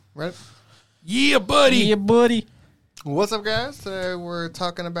Right? Yeah, buddy. Yeah, buddy. What's up, guys? Today we're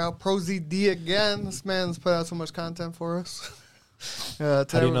talking about ProZD again. This man's put out so much content for us. How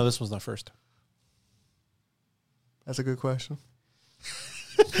do you know this was not first? That's a good question.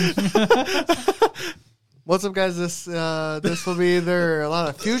 What's up, guys? This will be either a lot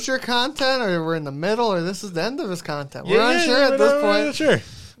of future content, or we're in the middle, or this is the end of his content. We're unsure at this point. Sure.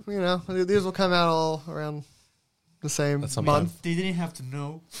 You know, these will come out all around the same month. They didn't have to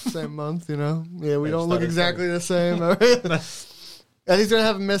know. Same month, you know. Yeah, we Yeah, don't look exactly the same. And he's gonna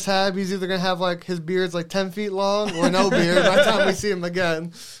have a mishap. He's either gonna have like his beard's like 10 feet long or no beard by the time we see him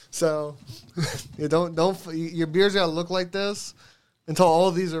again. So, you don't your beard's gotta look like this until all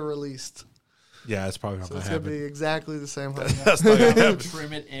of these are released. Yeah, it's probably not So going it's to gonna happen. be exactly the same height. That's not going to happen.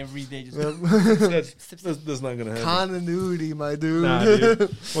 Trim it every day. Just That's not going to happen. Continuity, my dude. Nah, dude.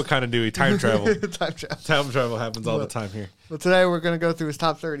 What kind of time travel? Time travel. Time travel happens all the time here. But today we're gonna go through his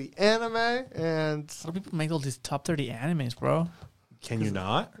top 30 anime, and How do people make all these top 30 animes, bro? Can you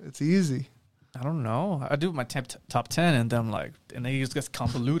not? it's easy. I don't know. I do my top 10, and then I'm like, and then it just gets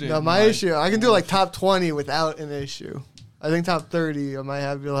convoluted. Now, my issue, I can do like top 20 without an issue. I think top 30, I might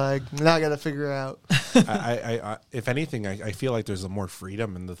have to be like, now I got to figure it out. I if anything, I feel like there's a more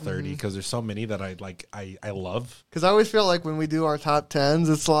freedom in the 30 because there's so many that I love. Because I always feel like when we do our top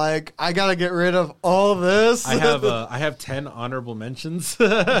 10s, it's like, I got to get rid of all this. I have 10 honorable mentions.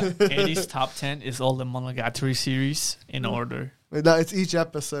 Eddie's top 10 is all the Monogatari series in order. No, it's each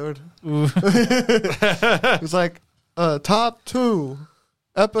episode. Ooh. It's like, top 2,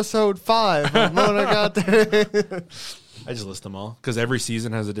 episode 5 of Monogatari. I just list them all because every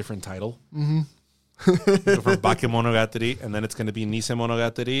season has a different title. Mm-hmm. For Bakemonogatari, and then it's going to be Nisei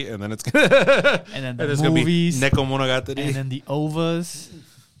Monogatari, and then it's going to And then the it's going to be movies. Neko Monogatari. And then the OVAs.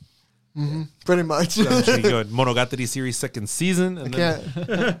 Pretty much. So you go Monogatari series second season. And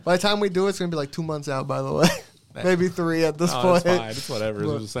then, By the time we do it, it's going to be like 2 months out, by the way. Maybe 3 at this oh, point. it's fine. It's whatever. As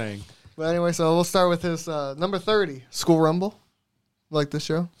I was saying. But anyway, so we'll start with his number 30, School Rumble. Like this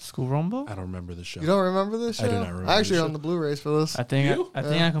show? School Rumble? I don't remember the show. You don't remember this show? I do not remember I actually this on show. the Blu-rays for this. I think You?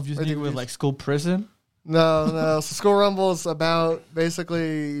 I confused it with like School Prison. No. So School Rumble is about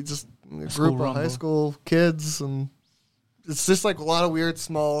basically just a School group of Rumble. high school kids, and it's just like a lot of weird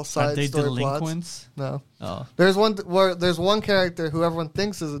small Are side they story plots. delinquents? No. Oh. There's one character who everyone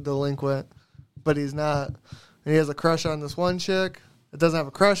thinks is a delinquent, but he's not. And he has a crush on this one chick. It doesn't have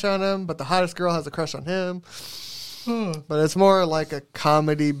a crush on him, but the hottest girl has a crush on him. But it's more like a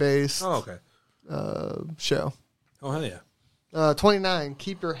comedy-based Oh, okay. show. Oh, hell yeah. 29,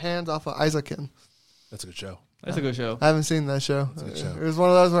 Keep Your Hands Off of Isaacin. That's a good show. That's a good show. I haven't seen that show. a good show. It was one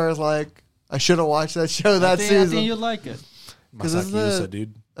of those where it's like, I should have watched that show that I season. think you'd like it. 'Cause Masaki isn't it- Yusa,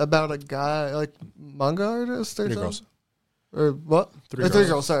 dude. About a guy, like manga artist or 3 something? girls. Or what? 3 Or girls. 3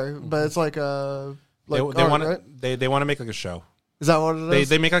 girls, sorry. But it's like a... They Like want right? they want to make like a show. Is that what it is?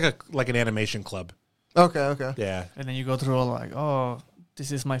 They make like an animation club. Okay. Yeah. And then you go through all like, oh,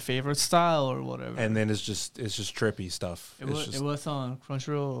 this is my favorite style or whatever. And then it's just trippy stuff. it It's was on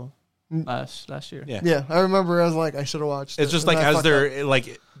Crunchyroll last year. yeah. Yeah, I remember I was like, I should have watched it. It's just And like I as fucked they're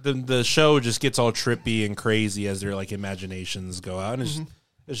like the show just gets all trippy and crazy as their like imaginations go out, and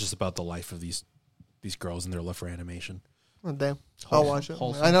it's just about the life of these girls and their love for animation. up. Oh, damn. I'll watch it.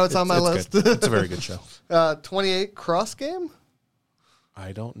 Wholesome. I know it's on my list. Good. It's a very good show. 28, Cross Game?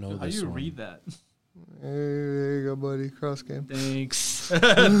 I don't know How do this you one. read that? There you go, buddy. Cross Game. Thanks.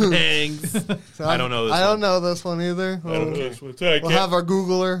 Thanks. So I don't know this I don't one. know this one either. I don't know this one. So We'll have our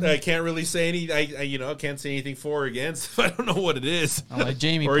Googler. I can't really say any. I can't say anything for or against. If I don't know what it is, I'm like,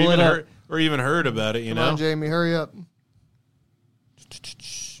 Jamie, or pull even it up. heard, or even heard about it. You Come know, on, Jamie, hurry up.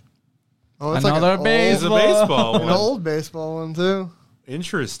 Oh, it's Another like it's a baseball an one. old baseball one too.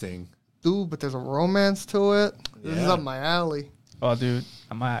 Interesting. Dude, but there's a romance to it. This is Yeah. up my alley. Oh, dude,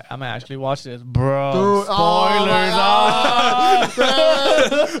 I might actually watch this, bro. Dude, Spoilers.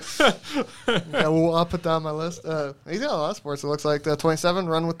 Yeah, well, I'll put that on my list. He's got a lot of sports. It looks like the 27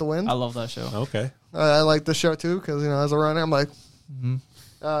 Run with the Wind. I love that show. Okay. I like the show too because as a runner, I'm like.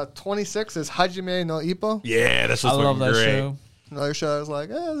 26 is Hajime no Ippo. Yeah, that's I just love fucking that great. show. Another show I was like,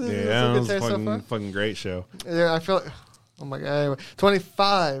 this Yeah, is a that good was taste so far. fucking great show. Yeah, I feel like, oh my god. Anyway,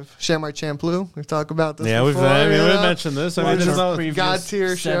 25, Samurai Champloo. We've talked about this Yeah, we've before. mentioned this. I mean, Watch there's our all, Previous God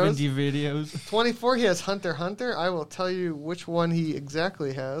tier shows. 70 videos. 24, he has Hunter x Hunter. I will tell you which one he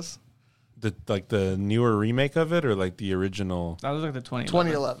exactly has. the newer remake of it or like the original. That was like the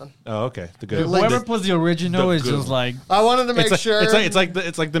 2011. Oh, okay. The good. Whoever the- puts the original the is good just one. like I wanted to make it's like, sure. it's like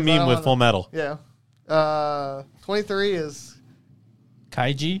the I meme don't with wanna- Full Metal. Yeah. 23 is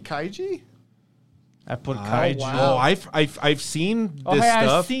Kaiji. Kaiji. I put Oh, kaiju. wow. Oh, I've seen this Oh, hey, stuff,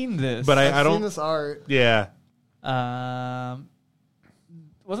 I've seen this. but I I've don't. seen this art. Yeah,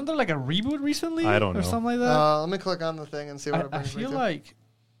 Wasn't there like a reboot recently? I don't or know. something like that. Let me click on the thing and see what it I brings me feel to. like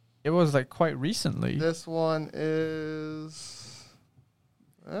it was like quite recently. This one is.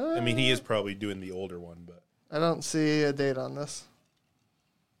 I mean he is probably doing the older one, but I don't see a date on this.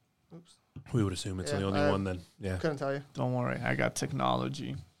 Oops. we would assume it's Yeah, the only I- one. Then yeah, Couldn't tell you. Don't worry, I got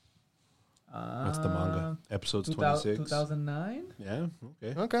technology. that's the manga. Episodes 26. 2009. Yeah.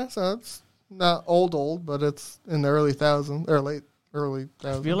 Okay. Okay, so it's not old, but it's in the early thousands or early I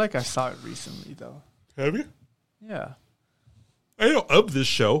thousands. feel like I saw it recently though. Have you? Yeah. I know of this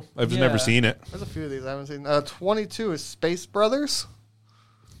show. I've Yeah. never seen it. There's a few of these I haven't seen. 22 is Space Brothers.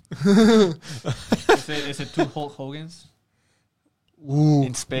 Is it two Hulk Hogan's Ooh,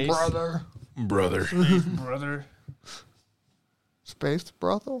 in space? brother. Brother. Space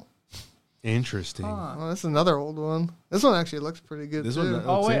brothel. Interesting. Huh. Oh, this is another old one. This one actually looks pretty good This too. one-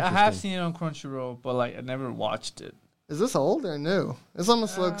 Oh Looks wait, I have interesting. seen it on Crunchyroll, but like I never watched it. Is this old or new? This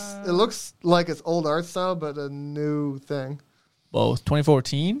almost looks. It looks like it's old art style, but a new thing. Both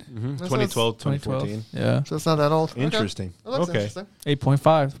 2014, 2012, 2014. Yeah, So it's not that old. Okay. Interesting. That looks Okay. interesting.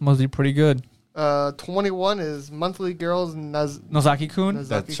 8.5 must be pretty good. 21 is Monthly Girls Nozaki-kun,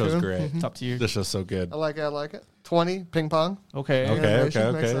 That show's Nozaki-kun. great. Mhm. top tier. This show's so good. I like it. 20 Ping Pong. Okay. Okay.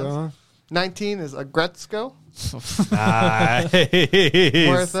 Animation, makes sense. Uh-huh. 19 is Agretzko. Nice.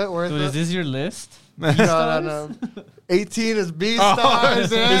 Worth it. So is this your list? No. 18 is B Oh, Stars. is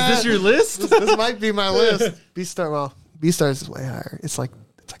this your list? This might be my list. B Star. Well, B Stars is way higher. It's like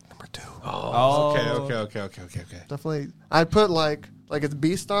number 2. Oh. Okay. Definitely. I'd put like it's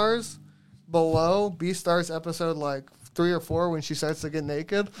B Stars below B Stars episode like 3 or 4 when she starts to get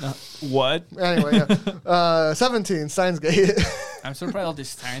naked. What? Anyway, yeah. 17 Steins Gate. I'm surprised all these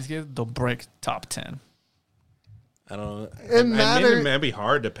signs get the break top 10. I don't know. It matters. It may be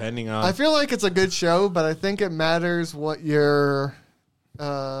hard depending on. I feel like it's a good show, but I think it matters what you're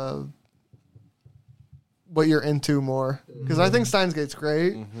into more. Because I think Steins Gate's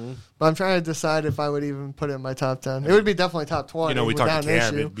great, but I'm trying to decide if I would even put it in my top 10. It would be definitely top 20. you know, we without talked to an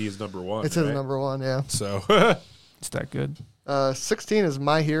Cam, issue. it'd be his number one. It's his right? number 1, yeah. So, It's that good. 16 is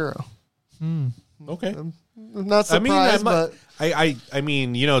My Hero. okay. I'm not surprised, but I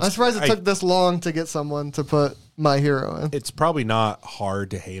mean, you know, I'm surprised it took this long to get someone to put My Hero in. It's probably not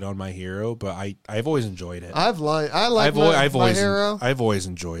hard to hate on My Hero, but I've always enjoyed it. I like I've My Hero. I've always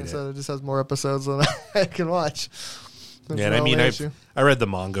enjoyed it. So it just has more episodes than I can watch. That's Yeah, and my I mean, only issue. I read the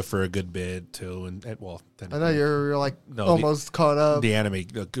manga for a good bit too, and well, I know you're like No, almost caught up. the anime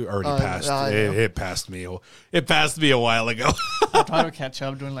already passed. I know. It passed me. It passed me a while ago. I'm trying to catch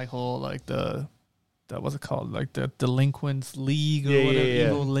up doing like whole like the what's it called, like the Delinquents League or whatever,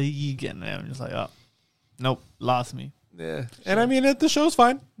 Evil League, and I'm just like, oh, nope, lost me. Yeah, and I mean, the show's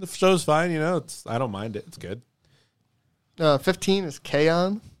fine. The show's fine. You know, I don't mind it. It's good. 15 is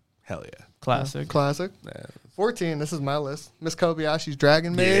K-On! Hell yeah. Classic. Classic. Yeah. 14, this is my list. Miss Kobayashi's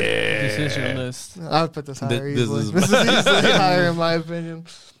Dragon Maid. This is your list. I would put this higher This easily. is- This is easily higher in my opinion.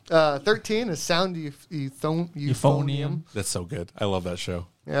 13 is Sound Euphonium. That's so good. I love that show.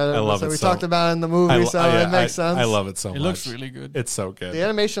 Yeah, I love it We so- talked about it in the movie, so it makes sense. I love it so much. It looks really good. It's so good. The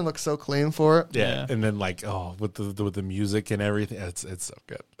animation looks so clean for it. Yeah. Yeah. And then like with the music and everything, it's so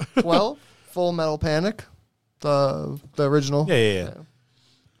good. 12, Full Metal Panic, the original. Yeah.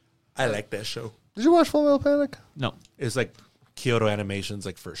 I like that show. Did you watch Full Metal Panic? No. It's like Kyoto Animation's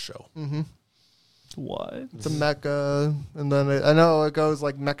like first show. What? It's a mecha, and then I know it goes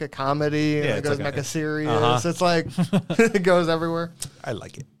like mecha comedy, and Yeah, it it's goes like mecha serious. Uh-huh. It's like it goes everywhere. I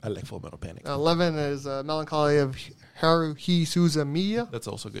like it. I like Full Metal Panic. 11 is Melancholy of Haruhi Suzumiya. That's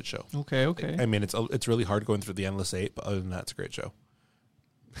also a good show. Okay. I mean, it's really hard going through the Endless 8, but other than that, it's a great show.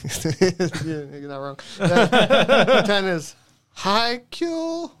 You're not wrong. 10 is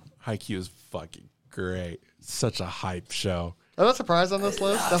Haikyuu. Haikyuu is fucking great. Such a hype show. I'm not surprised on this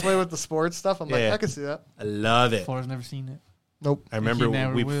list. Definitely with the sports stuff. I'm like, Yeah. I can see that. I love it. Forrest never seen it. Nope. I remember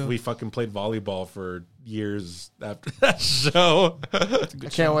never we will. we fucking played volleyball for years after that show. I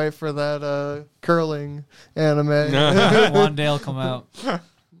can't wait for that curling anime. One day I'll come out.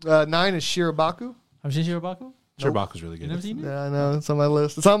 9 is Shirabaku. Have you seen Shirabaku? Shirbaku's really You never good. seen it? Yeah, I know. It's on my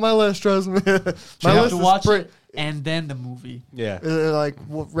list. It's on my list, trust me. You my have list to is watch pretty, it and then the movie. Yeah, like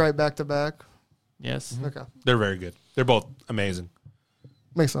right back to back. Yes. Okay. they're very good. They're both amazing.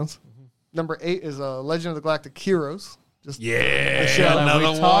 Makes sense. Number 8 is Legend of the Galactic Heroes. Just Yeah, show. Like,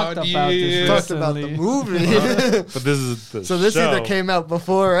 another we talked one. about this Yeah. talked about the recently. movie. But this is the So this show. either came out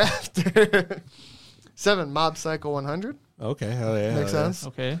before or after. 7, Mob Psycho 100. Okay, hell yeah, Makes hell yeah. sense.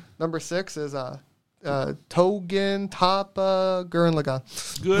 Okay. Number 6 is Togen Tapa Gurren Lagann.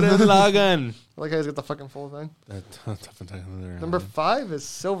 Gurren Lagann. I like how he's got the fucking full thing. Number Number 5 is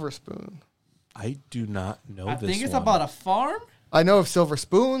Silver Spoon. I do not know I this think it's one. about a farm. I know of Silver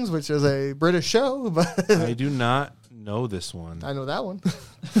Spoons, which is a British show, but I do not know this one. I know that one.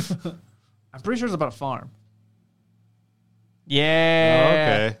 I'm pretty sure it's about a farm. Yeah. Oh,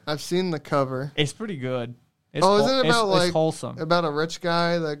 okay. I've seen the cover. It's pretty good. It's Isn't it about it's like wholesome? about a rich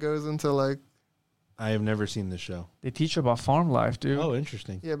guy that goes into like I have never seen this show. They teach you about farm life, dude. Oh,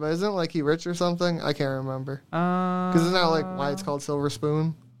 interesting. yeah, but isn't like he rich or something? I can't remember. Because isn't that like why it's called Silver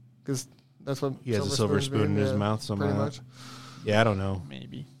Spoon? Because that's what He has a silver spoon in his mouth somehow. pretty much. Yeah, I don't know.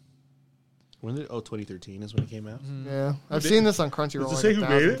 Maybe. When did 2013 is when it came out? Yeah, I've seen this on Crunchyroll Does like it say who made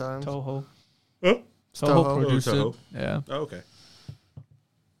 1,000 it? times. Toho. Oh, Toho Toho. produced Oh, Toho. it. Yeah. oh okay.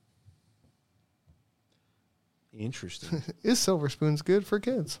 Interesting. Is Silver Spoons good for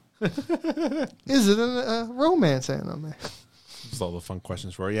kids? Is it a romance anime? Just all the fun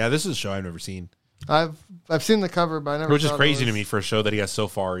questions for it. Yeah, this is a show I've never seen. I've seen the cover, but I never. Which is thought it crazy to was me for a show that he has so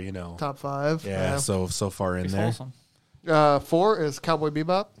far, Top 5. Yeah, so far in It's there. wholesome. 4 is Cowboy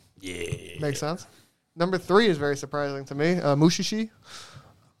Bebop. Yeah. Makes sense. Number 3 is very surprising to me. Mushishi.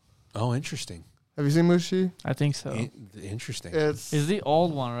 Oh, interesting. Have you seen Mushishi? I think so. Interesting. It's Is the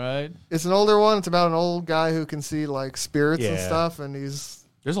old one, right? It's an older one. It's about an old guy who can see like spirits and Yeah. stuff, and he's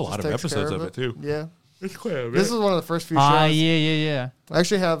There's a just lot of takes episodes care of it too. Yeah, It's quite a bit. this is one of the first few Ah, shows. yeah. I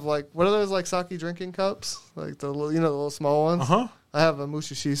actually have like what are those like sake drinking cups? Like the little, the little small ones. Uh-huh. I have a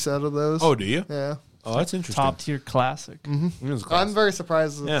Mushishi set of those. Oh, do you? yeah. Oh, that's interesting. Top tier classic. It was class. I'm very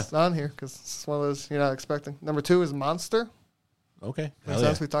surprised it's Yeah. on here because it's one of those you're not expecting. Number 2 is Monster. Okay. Makes Hell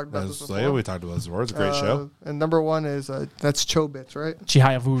sense. yeah. We talked about this That's- before. yeah, we talked about this before. It's a great show. And number 1 is that's Chobits, right?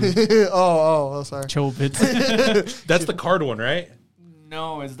 Chihayavuru. oh, sorry. Chobits. That's the card one, right?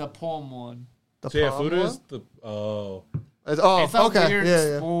 No, it's the poem one. The So yeah, palm food one? is the It's a okay. weird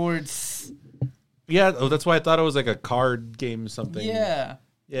Yeah. sports. yeah. Oh, that's why I thought it was like a card game something. Yeah.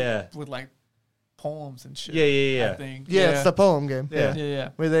 Yeah. With like poems and shit. Yeah. I think. Yeah, it's the poem game. Yeah. Yeah.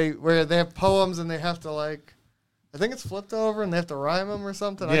 Where they have poems and they have to like, I think it's flipped over and they have to rhyme them or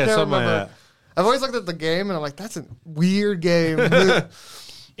something. I Yeah, can't something like remember. that. I've always looked at the game and I'm like, that's a weird game.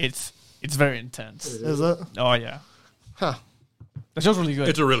 It's very intense. Is it? Oh yeah. Huh? The show's really good.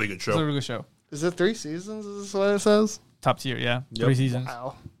 It's a really good It's a show. really good show. Is it 3 seasons? Is this what it says? Top tier, yeah. Yep. 3 seasons.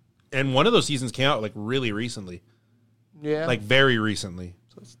 Wow. And one of those seasons came out like really recently. Yeah. Like very recently.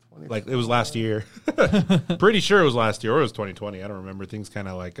 So it's 20. Like it was last year. Pretty sure it was last year or it was 2020. I don't remember. Things kind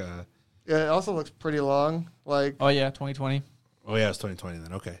of like Yeah, it also looks pretty long. Like, Oh yeah, 2020. oh yeah, it's 2020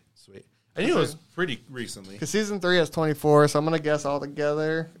 then. Okay. Sweet. I knew it was pretty recently. because season 3 has 24, so I'm gonna guess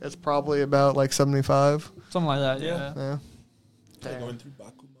altogether it's probably about like 75. Something like that, Yeah. yeah. Yeah, Going through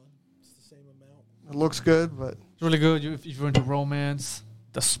Bakuman, it's the same amount. it looks good, but It's really good if you're into romance,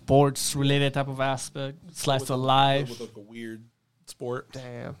 the sports related type of aspect, slice of life. With like a weird sport.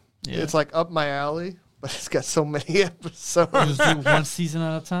 damn, Yeah. it's like up my alley. But it's got so many episodes. You just do one season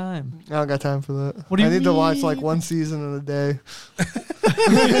at a time. I don't got time for that. What do you I need to watch mean? like one season in a day.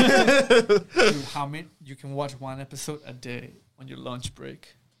 Dude, how many? You can watch one episode a day on your lunch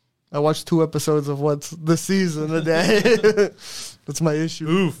break. I watched 2 episodes of what's the season a day. That's my issue.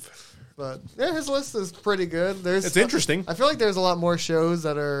 Oof. But yeah, his list is pretty good. It's interesting. I feel like there's a lot more shows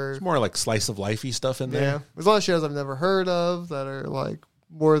that are It's more like slice of lifey stuff in yeah. there. There's a lot of shows I've never heard of that are like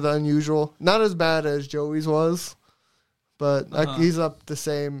more than unusual. Not as bad as Joey's was, but like, he's up the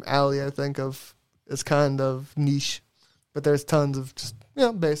same alley. I think of it's kind of niche, but there's tons of just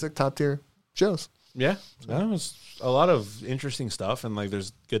basic top tier shows. Yeah. No, it's a lot of interesting stuff and like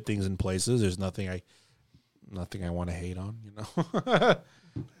there's good things in places. There's nothing I want to hate on, you know.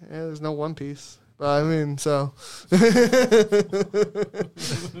 Yeah, there's no One Piece. But I mean, so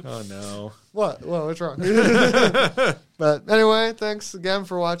Oh no. what? Whoa, what's wrong? But anyway, thanks again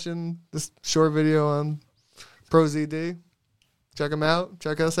for watching this short video on ProZD. Check them out.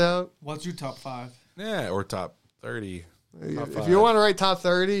 Check us out. What's your top 5? Yeah, or top 30. If you want to write top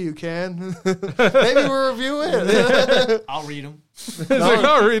 30, you can. Maybe we'll review it. I'll read them.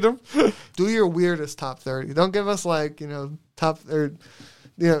 I'll read them. Do your weirdest top 30. Don't give us like, top or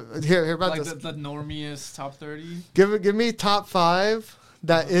here about Like this. the normiest top 30. Give me top 5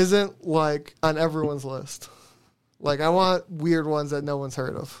 that isn't like on everyone's list. Like I want weird ones that no one's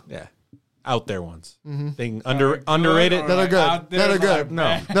heard of. Yeah. Out there ones. Thing Good underrated. or That are like good. out there, That are like, good. No.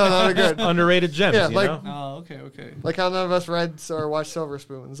 meh? No, that are good. Underrated gems, Yeah, you like- know? Oh, okay. Like how none of us read or watched Silver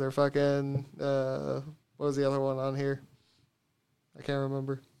Spoons. They're fucking what was the other one on here? I can't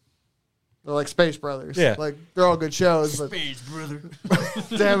remember. They're like Space Brothers. Yeah. Like, they're all good shows. But Space brother.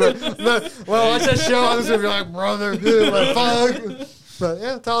 damn it. Well, watch that show. I'm just going to be like, brother. Like, fuck. But,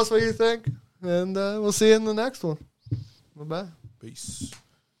 yeah, tell us what you think. And we'll see you in the next one. Bye-bye. Peace.